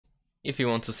If you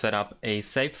want to set up a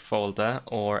safe folder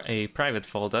or a private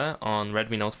folder on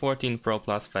Redmi Note 14 Pro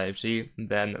Plus 5G,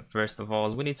 then first of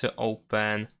all we need to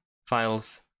open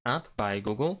Files app by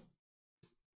Google.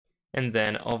 And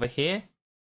then over here,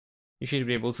 you should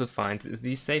be able to find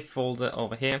the safe folder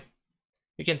over here.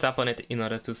 You can tap on it in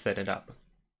order to set it up.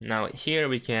 Now here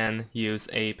we can use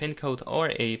a pin code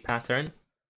or a pattern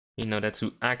in order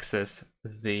to access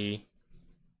the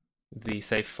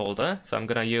safe folder. So I'm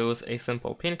gonna use a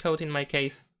simple pin code in my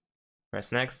case.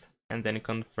 Press next and then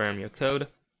confirm your code.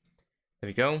 There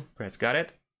we go, press got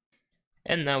it.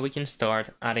 And now we can start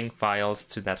adding files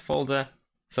to that folder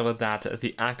so that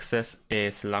the access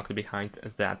is locked behind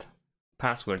that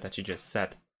password that you just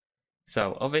set.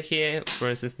 So over here, for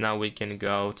instance, now we can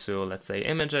go to, let's say,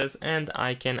 images, and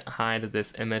I can hide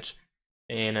this image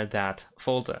in that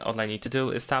folder. All I need to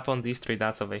do is tap on these three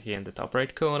dots over here in the top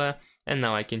right corner, and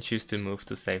now I can choose to move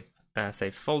to save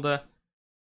folder.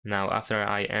 Now after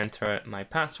I enter my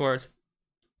password,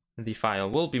 the file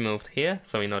will be moved here.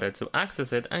 So in order to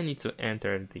access it, I need to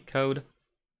enter the code,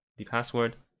 the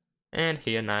password, and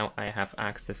here now I have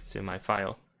access to my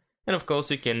file. And of course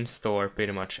you can store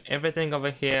pretty much everything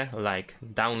over here, like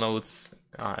downloads,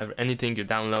 anything you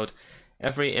download,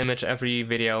 every image, every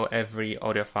video, every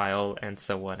audio file, and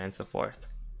so on and so forth.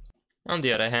 On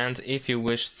the other hand, if you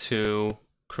wish to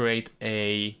create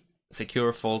a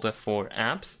secure folder for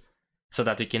apps, so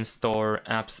that you can store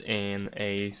apps in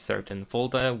a certain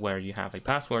folder where you have a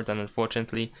password, and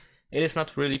unfortunately it is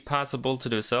not really possible to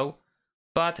do so,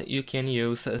 but you can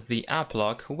use the app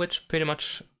lock, which pretty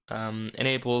much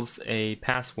enables a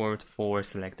password for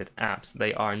selected apps.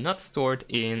 They are not stored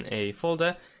in a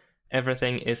folder,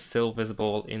 everything is still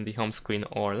visible in the home screen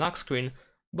or lock screen,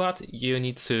 but you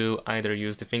need to either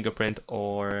use the fingerprint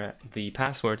or the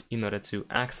password in order to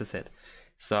access it.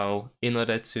 So in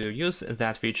order to use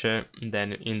that feature,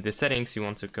 then in the settings you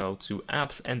want to go to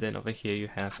apps, and then over here you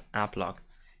have app lock.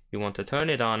 You want to turn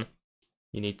it on.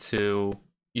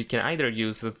 You can either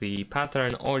use the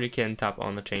pattern or you can tap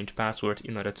on the change password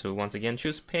in order to once again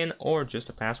choose pin or just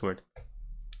a password.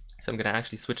 So I'm gonna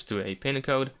actually switch to a pin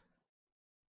code.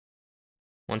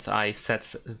 Once I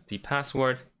set the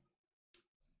password,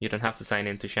 you don't have to sign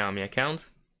in to Xiaomi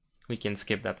account. We can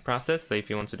skip that process. So if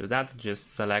you want to do that,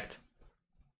 just select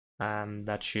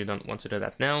that you don't want to do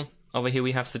that now. Over here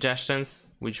we have suggestions,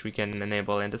 which we can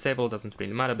enable and disable. Doesn't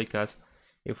really matter, because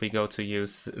if we go to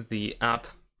use the app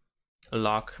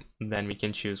lock, then we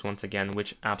can choose once again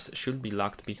which apps should be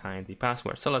locked behind the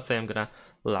password. So let's say I'm gonna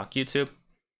lock YouTube,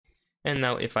 and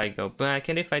now if I go back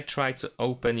and if I try to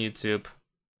open YouTube,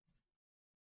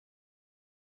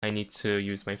 I need to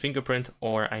use my fingerprint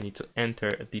or I need to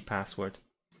enter the password.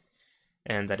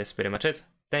 And that is pretty much it.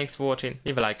 Thanks for watching,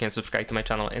 leave a like and subscribe to my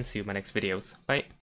channel, and see you in my next videos. Bye!